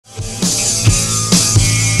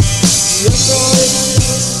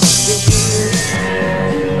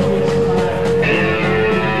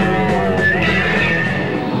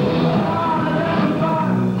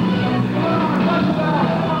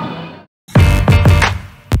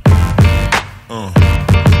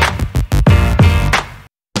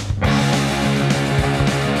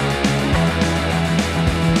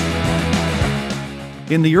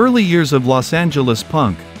In the early years of Los Angeles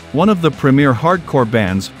punk, one of the premier hardcore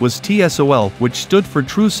bands was TSOL, which stood for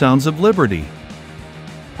True Sounds of Liberty.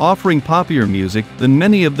 Offering poppier music than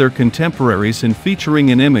many of their contemporaries and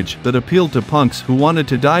featuring an image that appealed to punks who wanted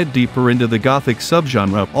to dive deeper into the gothic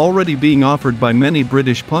subgenre already being offered by many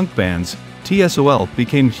British punk bands, TSOL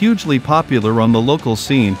became hugely popular on the local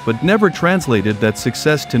scene but never translated that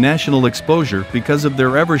success to national exposure because of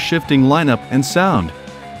their ever-shifting lineup and sound.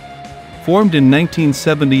 Formed in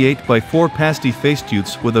 1978 by four pasty-faced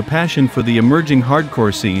youths with a passion for the emerging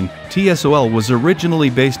hardcore scene, TSOL was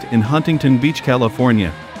originally based in Huntington Beach,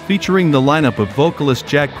 California, featuring the lineup of vocalist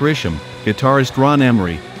Jack Grisham, guitarist Ron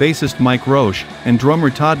Emory, bassist Mike Roche, and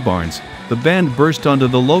drummer Todd Barnes. The band burst onto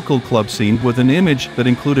the local club scene with an image that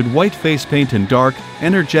included white face paint and dark,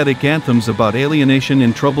 energetic anthems about alienation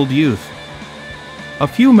and troubled youth. A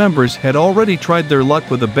few members had already tried their luck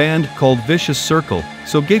with a band called Vicious Circle,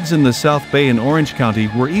 so gigs in the South Bay and Orange County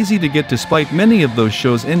were easy to get despite many of those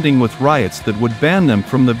shows ending with riots that would ban them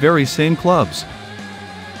from the very same clubs.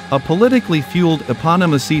 A politically fueled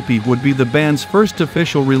eponymous EP would be the band's first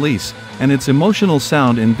official release, and its emotional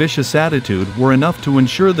sound and vicious attitude were enough to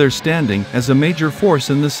ensure their standing as a major force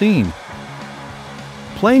in the scene.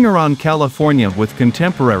 Playing around California with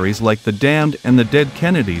contemporaries like the Damned and the Dead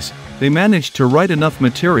Kennedys, they managed to write enough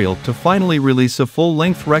material to finally release a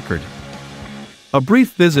full-length record. A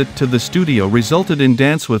brief visit to the studio resulted in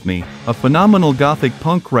Dance With Me, a phenomenal gothic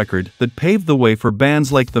punk record that paved the way for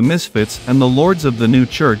bands like the Misfits and the Lords of the New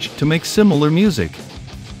Church to make similar music.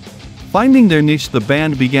 Finding their niche, the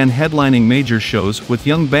band began headlining major shows with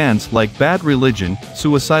young bands like Bad Religion,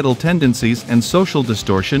 Suicidal Tendencies and Social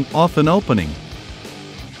Distortion often opening.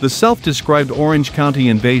 The self-described Orange County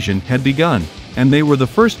invasion had begun, and they were the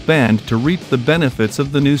first band to reap the benefits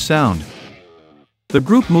of the new sound. The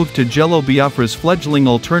group moved to Jello Biafra's fledgling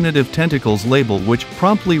Alternative Tentacles label, which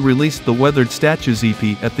promptly released the Weathered Statues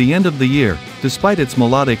EP at the end of the year. Despite its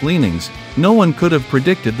melodic leanings, no one could have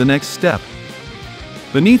predicted the next step.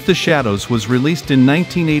 Beneath the Shadows was released in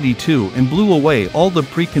 1982 and blew away all the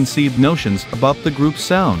preconceived notions about the group's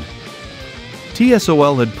sound.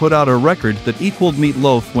 TSOL had put out a record that equaled Meat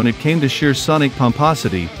Loaf when it came to sheer sonic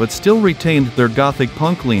pomposity but still retained their gothic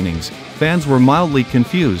punk leanings. Fans were mildly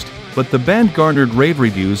confused, but the band garnered rave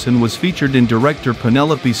reviews and was featured in director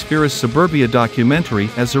Penelope Spheeris Suburbia documentary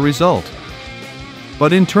as a result.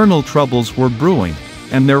 But internal troubles were brewing,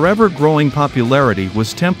 and their ever-growing popularity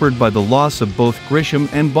was tempered by the loss of both Grisham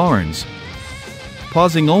and Barnes.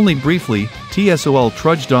 Pausing only briefly, TSOL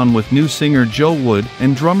trudged on with new singer Joe Wood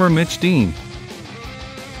and drummer Mitch Dean.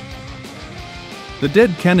 The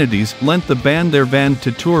Dead Kennedys lent the band their van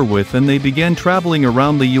to tour with, and they began traveling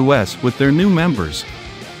around the US with their new members.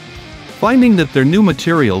 Finding that their new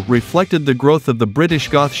material reflected the growth of the British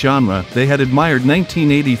goth genre they had admired,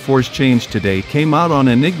 1984's Change Today came out on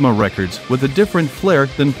Enigma Records with a different flair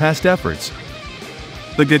than past efforts.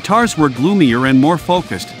 The guitars were gloomier and more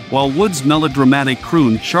focused, while Wood's melodramatic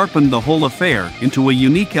croon sharpened the whole affair into a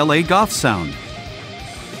unique LA goth sound.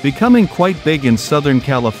 Becoming quite big in Southern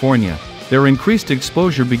California, their increased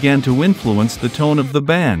exposure began to influence the tone of the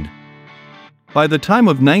band. By the time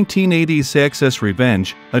of 1980's Excess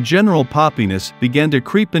Revenge, a general poppiness began to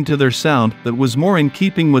creep into their sound that was more in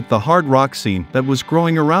keeping with the hard rock scene that was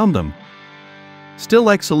growing around them. Still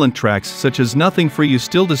excellent tracks such as Nothing For You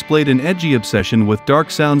still displayed an edgy obsession with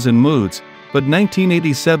dark sounds and moods, but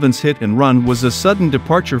 1987's Hit and Run was a sudden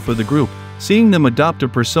departure for the group, seeing them adopt a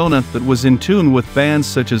persona that was in tune with bands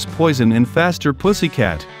such as Poison and Faster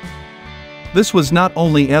Pussycat. This was not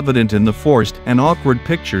only evident in the forced and awkward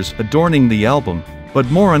pictures adorning the album, but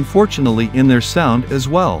more unfortunately in their sound as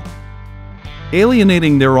well.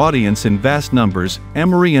 Alienating their audience in vast numbers,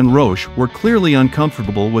 Emory and Roche were clearly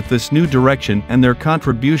uncomfortable with this new direction, and their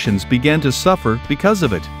contributions began to suffer because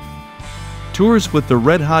of it. Tours with the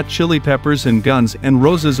Red Hot Chili Peppers and Guns N'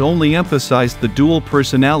 Roses only emphasized the dual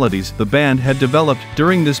personalities the band had developed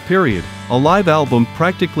during this period. A live album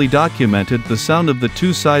practically documented the sound of the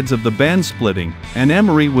two sides of the band splitting, and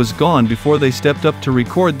Emory was gone before they stepped up to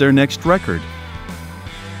record their next record.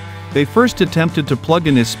 They first attempted to plug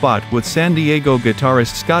in his spot with San Diego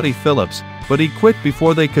guitarist Scotty Phillips, but he quit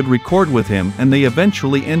before they could record with him, and they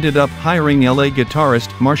eventually ended up hiring LA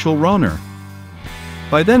guitarist Marshall Rohner.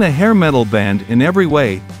 By then a hair metal band in every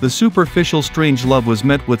way, the superficial Strange Love was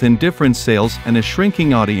met with indifferent sales and a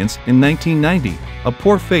shrinking audience in 1990, a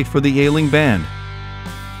poor fate for the ailing band.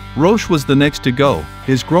 Roche was the next to go.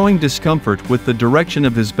 His growing discomfort with the direction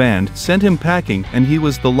of his band sent him packing, and he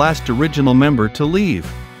was the last original member to leave.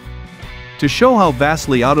 To show how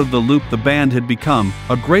vastly out of the loop the band had become,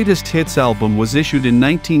 a greatest hits album was issued in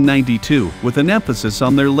 1992 with an emphasis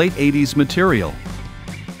on their late 80s material.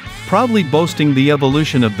 Proudly boasting the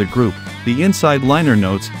evolution of the group, the inside liner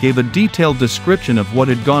notes gave a detailed description of what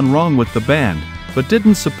had gone wrong with the band, but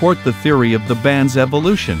didn't support the theory of the band's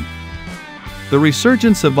evolution. The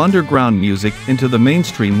resurgence of underground music into the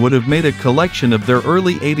mainstream would have made a collection of their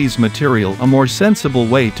early 80s material a more sensible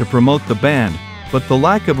way to promote the band, but the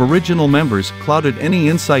lack of original members clouded any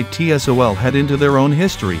insight TSOL had into their own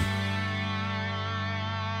history.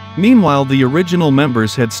 Meanwhile, the original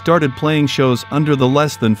members had started playing shows under the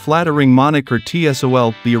less than flattering moniker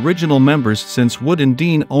TSOL, the original members, since Wood and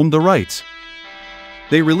Dean owned the rights.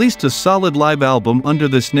 They released a solid live album under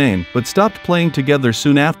this name, but stopped playing together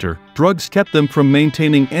soon after. Drugs kept them from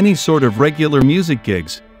maintaining any sort of regular music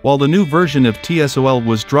gigs, while the new version of TSOL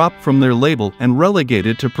was dropped from their label and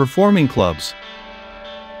relegated to performing clubs.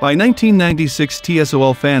 By 1996,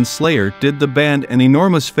 TSOL fan Slayer did the band an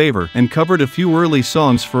enormous favor and covered a few early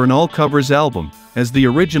songs for an all-covers album, as the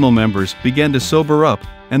original members began to sober up,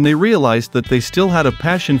 and they realized that they still had a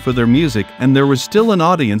passion for their music and there was still an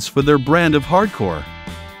audience for their brand of hardcore.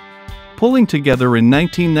 Pulling together in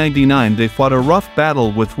 1999, they fought a rough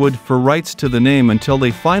battle with Wood for rights to the name until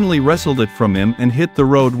they finally wrestled it from him and hit the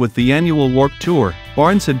road with the annual Warped Tour.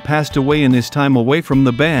 Barnes had passed away in his time away from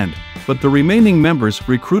the band, but the remaining members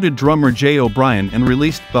recruited drummer Jay O'Brien and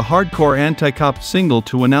released the hardcore anti-cop single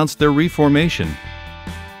to announce their reformation.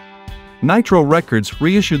 Nitro Records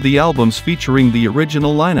reissued the albums featuring the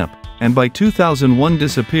original lineup, and by 2001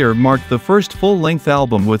 Disappear marked the first full-length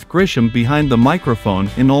album with Grisham behind the microphone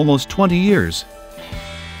in almost 20 years.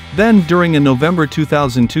 Then, during a November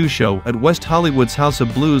 2002 show at West Hollywood's House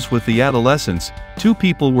of Blues with the Adolescents, two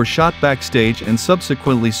people were shot backstage and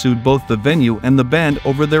subsequently sued both the venue and the band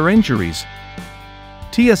over their injuries.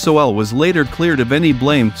 TSOL was later cleared of any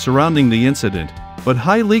blame surrounding the incident, but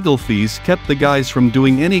high legal fees kept the guys from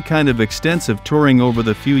doing any kind of extensive touring over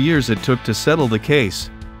the few years it took to settle the case.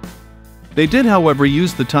 They did, however,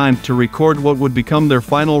 use the time to record what would become their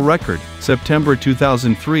final record, September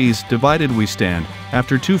 2003's Divided We Stand.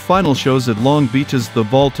 After two final shows at Long Beach's The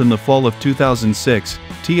Vault in the fall of 2006,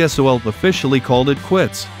 TSOL officially called it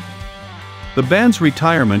quits. The band's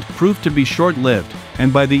retirement proved to be short-lived,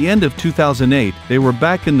 and by the end of 2008, they were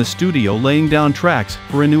back in the studio laying down tracks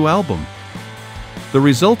for a new album. The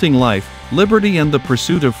resulting Life, Liberty and the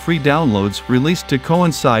Pursuit of Free downloads, released to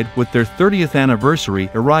coincide with their 30th anniversary,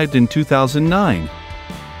 arrived in 2009.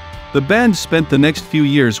 The band spent the next few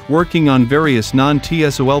years working on various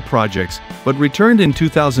non-TSOL projects, but returned in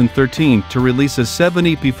 2013 to release a 7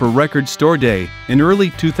 EP for Record Store Day. In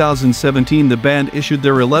early 2017, the band issued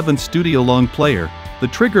their 11th studio long player, The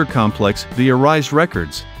Trigger Complex, via Rise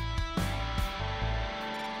Records.